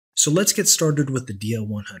So let's get started with the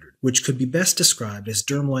DL100, which could be best described as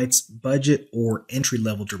DermLite's budget or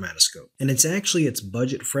entry-level dermatoscope. And it's actually its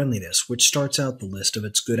budget friendliness which starts out the list of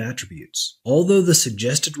its good attributes. Although the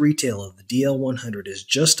suggested retail of the DL100 is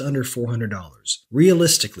just under $400,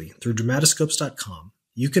 realistically, through dermatoscopes.com,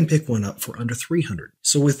 you can pick one up for under $300.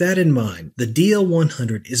 So with that in mind, the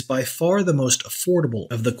DL100 is by far the most affordable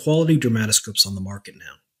of the quality dermatoscopes on the market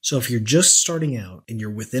now. So if you're just starting out and you're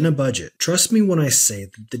within a budget, trust me when I say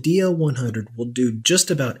that the DL100 will do just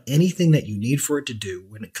about anything that you need for it to do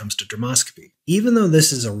when it comes to dermoscopy. Even though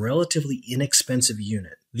this is a relatively inexpensive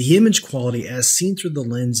unit, the image quality as seen through the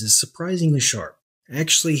lens is surprisingly sharp.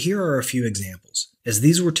 Actually, here are a few examples, as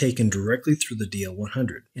these were taken directly through the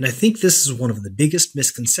DL100. And I think this is one of the biggest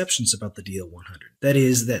misconceptions about the DL100. That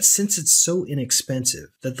is, that since it's so inexpensive,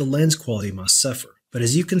 that the lens quality must suffer. But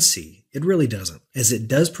as you can see, it really doesn't, as it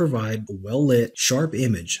does provide a well-lit, sharp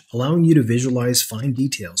image, allowing you to visualize fine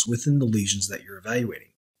details within the lesions that you're evaluating.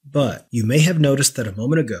 But you may have noticed that a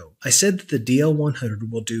moment ago, I said that the DL100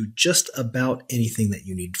 will do just about anything that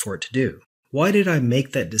you need for it to do. Why did I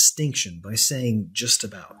make that distinction by saying just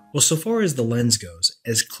about? Well, so far as the lens goes,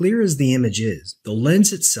 as clear as the image is, the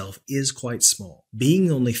lens itself is quite small, being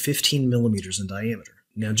only 15 millimeters in diameter.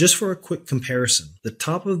 Now, just for a quick comparison, the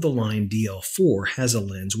top of the line DL4 has a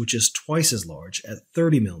lens which is twice as large at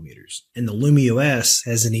 30 millimeters, and the LumiOS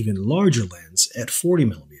has an even larger lens at 40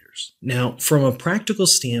 millimeters. Now, from a practical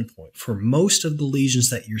standpoint, for most of the lesions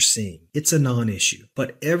that you're seeing, it's a non-issue,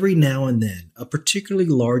 but every now and then, a particularly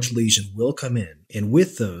large lesion will come in, and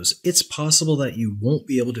with those, it's possible that you won't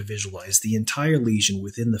be able to visualize the entire lesion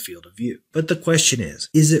within the field of view. But the question is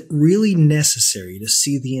it really necessary to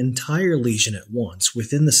see the entire lesion at once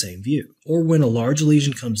within the same view? Or when a large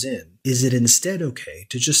lesion comes in, is it instead okay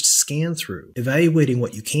to just scan through, evaluating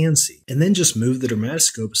what you can see, and then just move the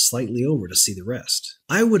dermatoscope slightly over to see the rest?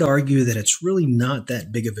 I would argue that it's really not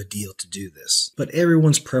that big of a deal to do this, but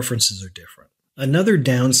everyone's preferences are different. Another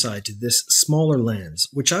downside to this smaller lens,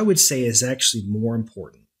 which I would say is actually more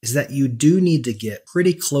important, is that you do need to get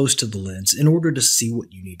pretty close to the lens in order to see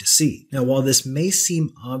what you need to see. Now, while this may seem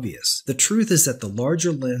obvious, the truth is that the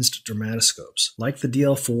larger lensed dermatoscopes, like the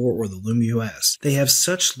DL4 or the LumiOS, they have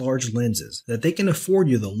such large lenses that they can afford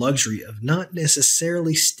you the luxury of not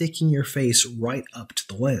necessarily sticking your face right up to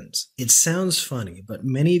the lens. It sounds funny, but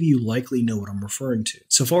many of you likely know what I'm referring to.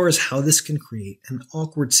 So far as how this can create an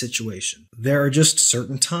awkward situation, there are just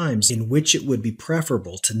certain times in which it would be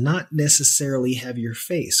preferable to not necessarily have your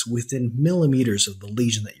face within millimeters of the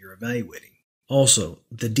lesion that you're evaluating. Also,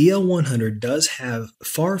 the DL100 does have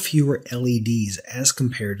far fewer LEDs as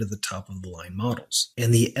compared to the top of the line models,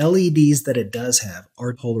 and the LEDs that it does have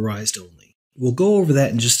are polarized only. We'll go over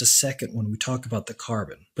that in just a second when we talk about the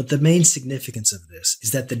carbon, but the main significance of this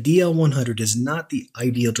is that the DL100 is not the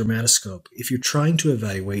ideal dermatoscope if you're trying to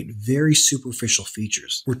evaluate very superficial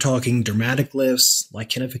features. We're talking dermatic lifts,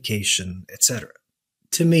 lichenification, etc.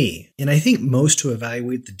 To me, and I think most who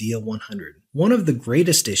evaluate the DL100, one of the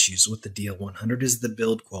greatest issues with the DL100 is the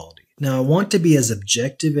build quality. Now, I want to be as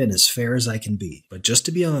objective and as fair as I can be, but just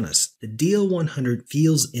to be honest, the DL100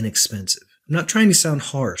 feels inexpensive. I'm not trying to sound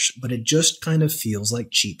harsh, but it just kind of feels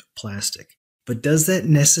like cheap plastic. But does that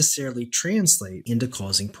necessarily translate into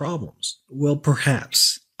causing problems? Well,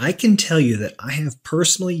 perhaps. I can tell you that I have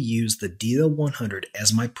personally used the DL100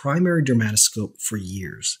 as my primary dermatoscope for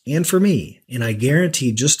years, and for me, and I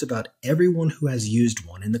guarantee just about everyone who has used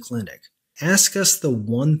one in the clinic. Ask us the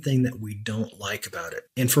one thing that we don't like about it,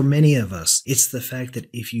 and for many of us, it's the fact that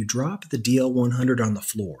if you drop the DL100 on the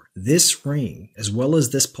floor, this ring, as well as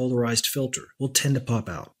this polarized filter, will tend to pop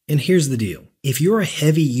out. And here's the deal. If you're a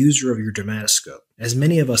heavy user of your dermatoscope, as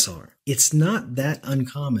many of us are, it's not that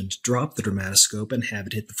uncommon to drop the dermatoscope and have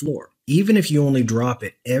it hit the floor. Even if you only drop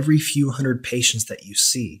it every few hundred patients that you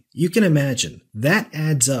see, you can imagine that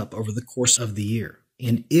adds up over the course of the year.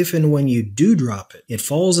 And if and when you do drop it, it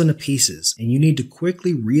falls into pieces and you need to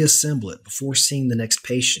quickly reassemble it before seeing the next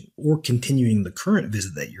patient or continuing the current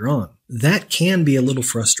visit that you're on. That can be a little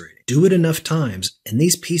frustrating. Do it enough times and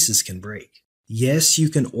these pieces can break. Yes, you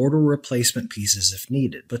can order replacement pieces if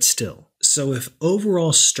needed, but still. So if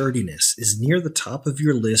overall sturdiness is near the top of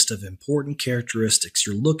your list of important characteristics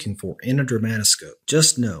you're looking for in a dermatoscope,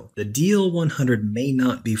 just know the DL100 may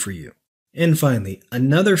not be for you. And finally,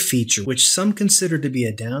 another feature which some consider to be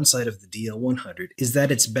a downside of the DL100 is that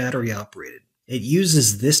it's battery operated. It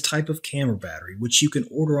uses this type of camera battery, which you can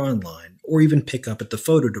order online or even pick up at the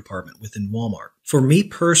photo department within Walmart. For me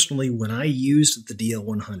personally, when I used the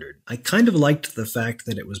DL100, I kind of liked the fact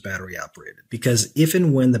that it was battery operated, because if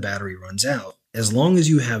and when the battery runs out, As long as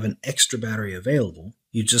you have an extra battery available,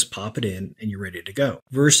 you just pop it in and you're ready to go,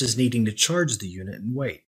 versus needing to charge the unit and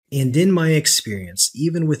wait. And in my experience,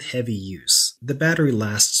 even with heavy use, the battery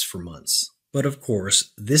lasts for months. But of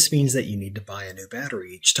course, this means that you need to buy a new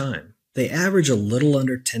battery each time. They average a little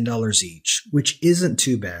under $10 each, which isn't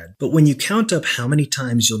too bad, but when you count up how many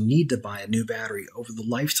times you'll need to buy a new battery over the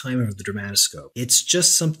lifetime of the dermatoscope, it's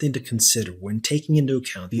just something to consider when taking into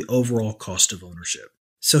account the overall cost of ownership.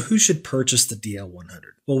 So who should purchase the DL100?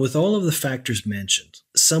 Well, with all of the factors mentioned,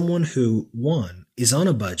 someone who, 1, is on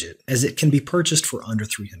a budget, as it can be purchased for under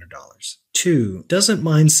 $300. 2, doesn't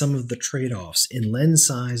mind some of the trade-offs in lens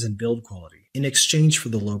size and build quality in exchange for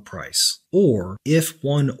the low price. Or, if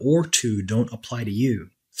 1 or 2 don't apply to you,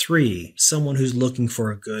 3, someone who's looking for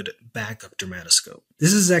a good backup dermatoscope.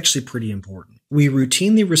 This is actually pretty important. We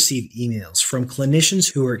routinely receive emails from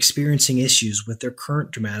clinicians who are experiencing issues with their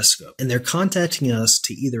current dermatoscope, and they're contacting us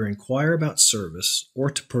to either inquire about service or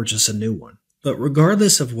to purchase a new one. But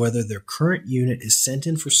regardless of whether their current unit is sent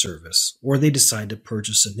in for service or they decide to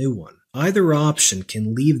purchase a new one, either option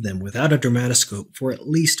can leave them without a dermatoscope for at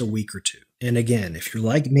least a week or 2. And again, if you're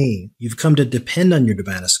like me, you've come to depend on your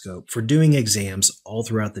dermatoscope for doing exams all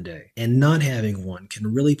throughout the day, and not having one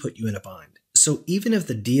can really put you in a bind. So even if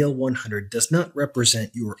the DL100 does not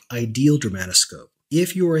represent your ideal dermatoscope,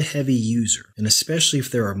 if you're a heavy user, and especially if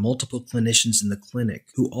there are multiple clinicians in the clinic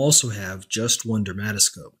who also have just one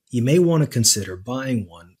dermatoscope, you may want to consider buying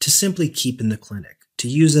one to simply keep in the clinic, to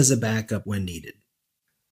use as a backup when needed.